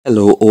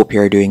Hello, hope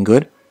you're doing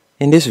good.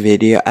 In this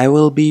video, I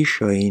will be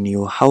showing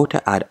you how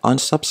to add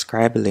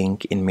unsubscribe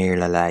link in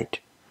Mailerlite.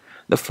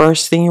 The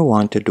first thing you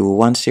want to do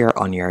once you're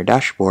on your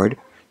dashboard,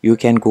 you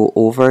can go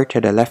over to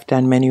the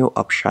left-hand menu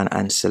option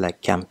and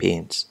select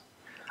campaigns.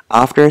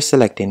 After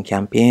selecting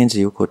campaigns,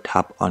 you could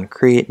tap on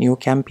create new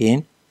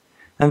campaign,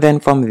 and then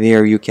from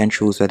there you can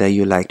choose whether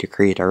you like to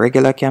create a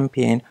regular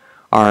campaign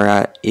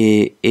or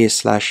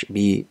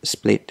A/B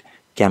split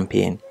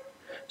campaign.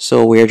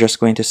 So we're just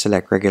going to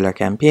select regular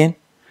campaign.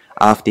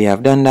 After you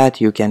have done that,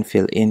 you can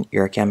fill in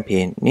your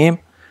campaign name.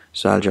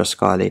 So I'll just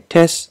call it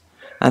test.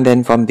 And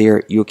then from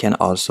there, you can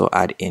also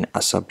add in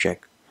a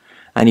subject.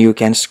 And you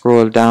can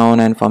scroll down,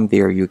 and from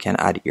there, you can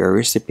add your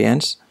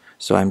recipients.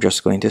 So I'm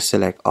just going to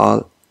select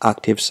all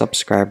active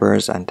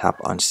subscribers and tap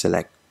on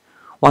select.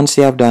 Once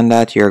you have done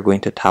that, you're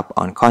going to tap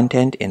on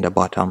content in the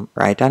bottom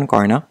right hand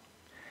corner.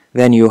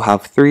 Then you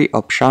have three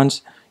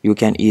options. You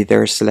can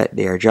either select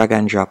their drag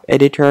and drop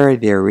editor,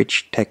 their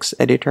rich text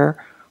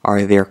editor,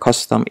 or their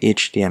custom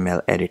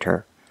HTML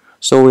editor.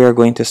 So we are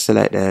going to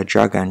select the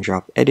drag and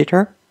drop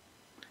editor.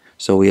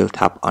 So we'll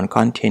tap on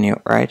continue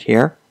right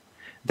here.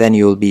 Then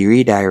you'll be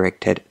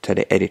redirected to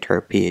the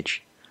editor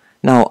page.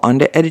 Now on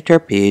the editor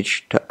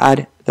page, to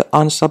add the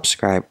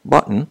unsubscribe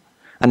button,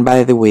 and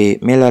by the way,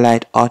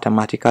 Mailerlite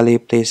automatically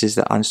places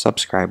the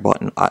unsubscribe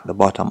button at the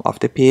bottom of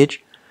the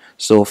page.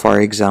 So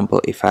for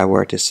example, if I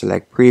were to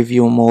select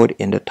preview mode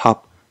in the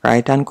top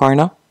right hand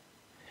corner,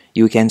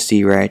 you can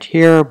see right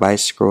here by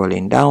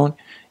scrolling down,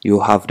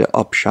 you have the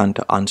option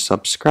to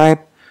unsubscribe.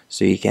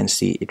 So you can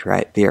see it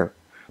right there.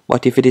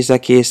 But if it is a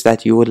case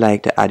that you would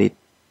like to add it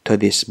to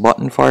this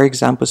button, for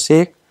example's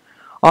sake,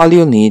 all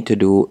you'll need to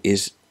do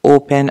is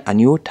open a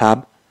new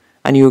tab,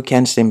 and you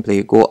can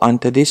simply go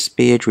onto this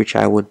page, which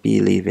I would be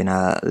leaving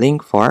a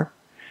link for,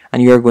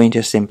 and you're going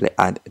to simply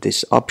add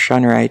this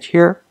option right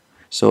here.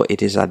 So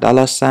it is a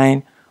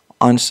 $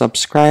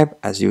 unsubscribe,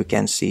 as you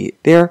can see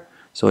there.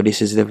 So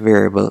this is the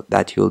variable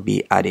that you'll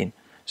be adding.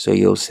 So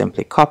you'll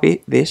simply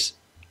copy this.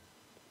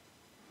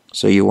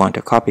 So you want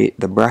to copy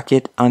the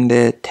bracket on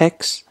the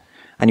text,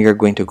 and you're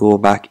going to go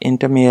back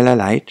into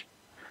Mailerlite.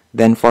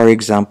 Then for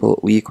example,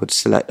 we could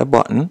select the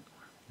button,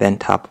 then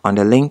tap on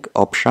the link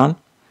option,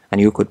 and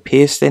you could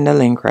paste in the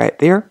link right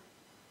there.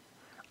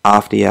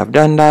 After you have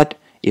done that,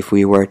 if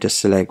we were to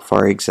select,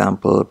 for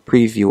example,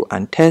 preview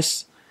and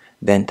test,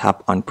 then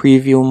tap on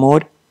preview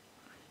mode,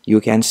 you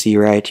can see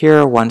right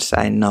here, once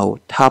I now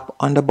tap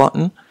on the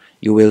button,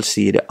 you will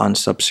see the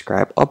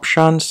unsubscribe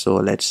option. So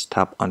let's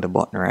tap on the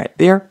button right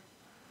there,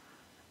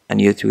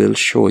 and it will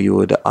show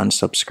you the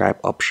unsubscribe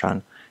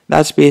option.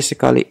 That's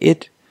basically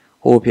it.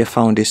 Hope you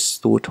found this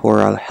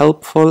tutorial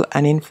helpful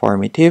and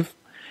informative.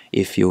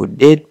 If you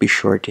did, be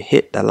sure to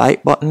hit the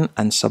like button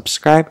and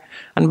subscribe.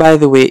 And by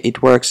the way,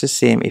 it works the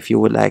same if you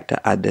would like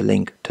to add the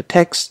link to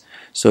text.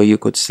 So you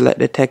could select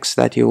the text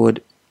that you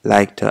would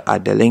like to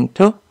add the link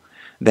to.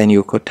 Then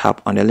you could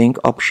tap on the link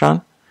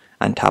option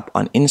and tap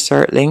on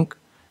insert link,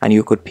 and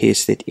you could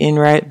paste it in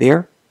right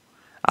there.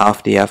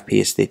 After you have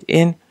pasted it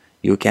in,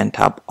 you can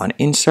tap on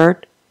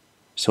insert.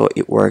 So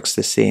it works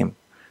the same.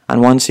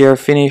 And once you're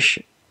finished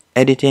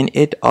editing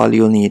it, all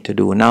you'll need to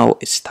do now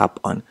is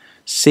tap on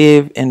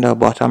save in the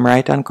bottom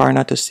right hand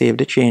corner to save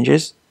the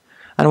changes.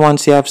 And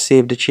once you have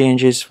saved the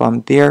changes,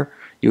 from there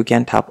you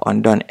can tap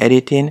on done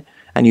editing,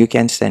 and you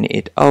can send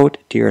it out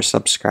to your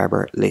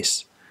subscriber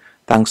list.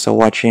 Thanks for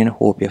watching.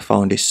 Hope you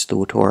found this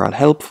tutorial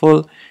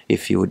helpful.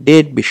 If you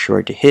did, be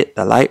sure to hit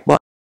the like button.